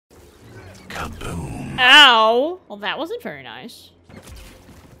Kaboom. Ow! Well, that wasn't very nice.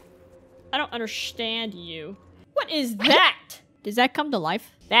 I don't understand you. What is that? Does that come to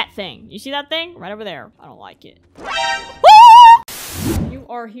life? That thing. You see that thing? Right over there. I don't like it. You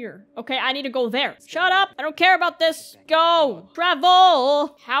are here. Okay, I need to go there. Shut up! I don't care about this. Go!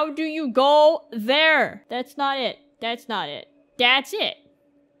 Travel! How do you go there? That's not it. That's not it. That's it.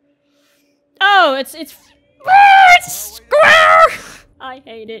 Oh, it's square! I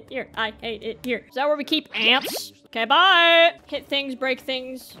hate it here. I hate it here. Is that where we keep amps? Okay, bye! Hit things, break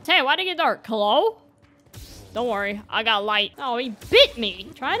things. Hey, why'd it get dark? Hello? Don't worry, I got light. Oh, he bit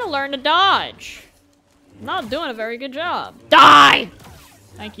me. Trying to learn to dodge. Not doing a very good job. Die!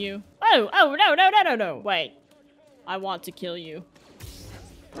 Thank you. Oh, no. Wait. I want to kill you.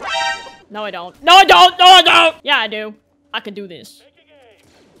 No, I don't. No, I don't! No, I don't! Yeah, I do. I can do this.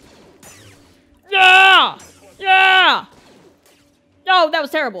 Yeah! Yeah! No, that was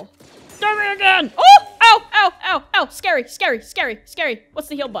terrible. Do me again! Oh! Ow! Ow! Ow! Ow! Scary! Scary! Scary! Scary! What's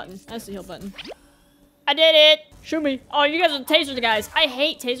the heal button? That's the heal button. I did it! Shoot me! Oh, you guys are taser guys. I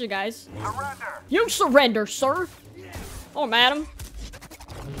hate taser guys. Surrender. You surrender, sir! Oh, madam.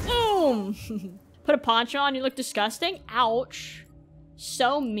 Boom! Put a poncho on, you look disgusting. Ouch.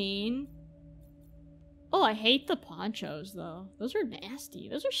 So mean. Oh, I hate the ponchos, though. Those are nasty.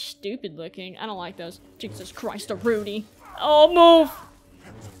 Those are stupid looking. I don't like those. Jesus Christ, a Rudy. Oh, move!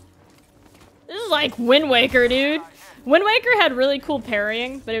 This is like Wind Waker, dude. Wind Waker had really cool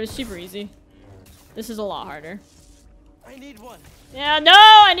parrying, but it was super easy. This is a lot harder. I need one. Yeah, no!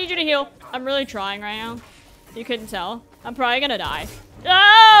 I need you to heal. I'm really trying right now. You couldn't tell. I'm probably gonna die.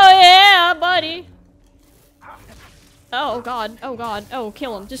 Oh, yeah, buddy. Oh, God. Oh, God. Oh,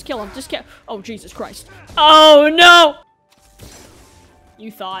 kill him. Just kill him. Just kill. Oh, Jesus Christ. Oh, no!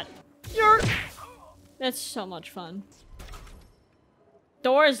 You thought. That's so much fun.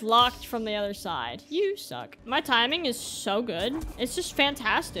 Door is locked from the other side. You suck. My timing is so good. It's just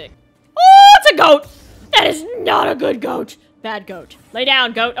fantastic. Oh, it's a goat! That is not a good goat. Bad goat. Lay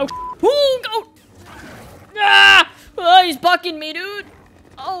down, goat. Oh, ooh, goat! Ah! Oh, he's bucking me, dude.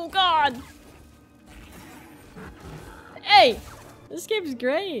 Oh, God. Hey, this game's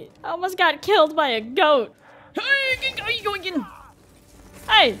great. I almost got killed by a goat.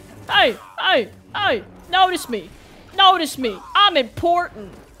 Hey, hey, hey, hey, notice me. Notice me. I'm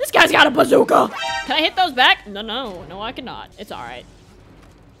important. This guy's got a bazooka. Can I hit those back? No, I cannot. It's all right.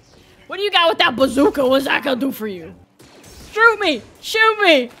 What do you got with that bazooka? What's that gonna do for you? Shoot me! Shoot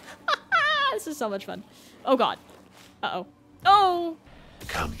me! This is so much fun. Oh, God. Uh-oh. Oh!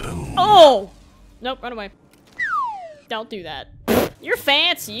 Kaboom. Oh! Nope, run away. Don't do that. You're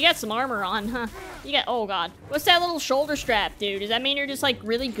fancy. You got some armor on, huh? You got... Oh, God. What's that little shoulder strap, dude? Does that mean you're just, like,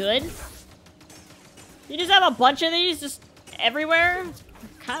 really good? You just have a bunch of these just everywhere? It's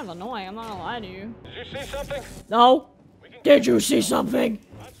kind of annoying. I'm not gonna lie to you. Did you see something? No. Did you see something?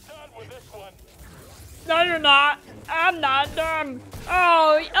 I'm done with this one. No, you're not. I'm not done.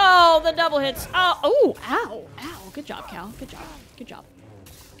 Oh, the double hits. Oh, ow. Good job, Cal. Good job.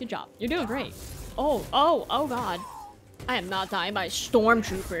 You're doing great. Oh, God. I am not dying by a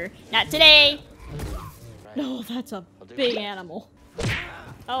stormtrooper. Not today. No, that's a big animal.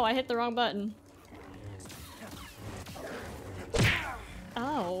 Oh, I hit the wrong button.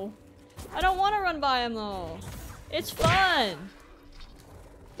 Oh. I don't want to run by him, though. It's fun.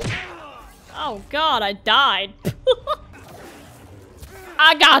 Oh, God, I died.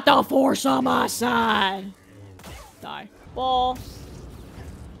 I got the Force on my side. Die. Ball.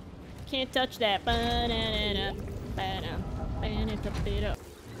 Can't touch that.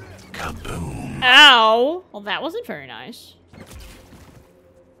 Kaboom. Ow. Well, that wasn't very nice.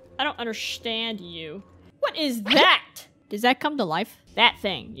 I don't understand you. What is that? Does that come to life? That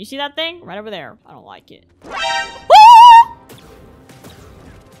thing. You see that thing? Right over there. I don't like it.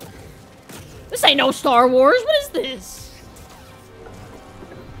 This ain't no Star Wars. What is this?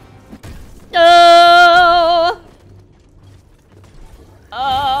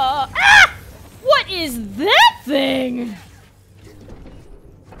 What is that thing?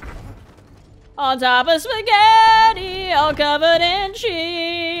 On top of spaghetti, all covered in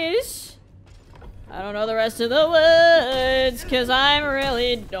cheese. I don't know the rest of the words, cause I'm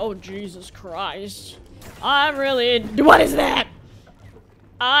really... Oh, Jesus Christ. I'm really... What is that?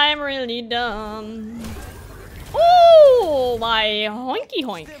 I'm really dumb. Ooh, my hoinky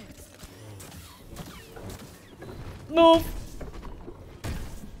hoink. Move.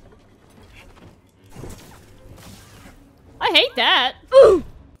 I hate that. Ooh.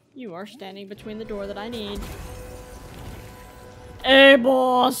 You are standing between the door that I need. Hey,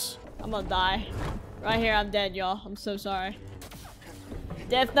 boss. I'm gonna die. Right here, I'm dead, y'all. I'm so sorry.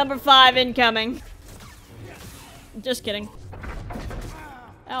 Death number 5 incoming. Just kidding.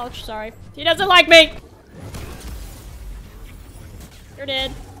 Ouch, sorry. He doesn't like me! You're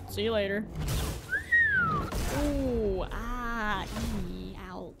dead. See you later. Ooh, ah, ee,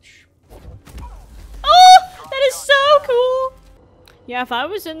 ouch. Oh! That is so cool! Yeah, if I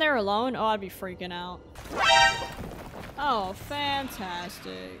was in there alone, oh, I'd be freaking out. Oh,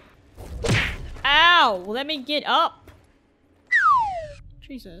 fantastic. Ow! Let me get up!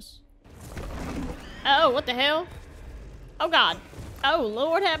 Jesus. Oh, what the hell? Oh god. Oh,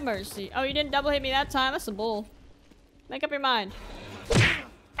 Lord have mercy. Oh, you didn't double hit me that time? That's some bull. Make up your mind.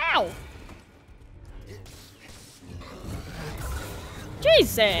 Ow!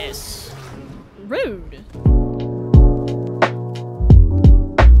 Jesus! Rude.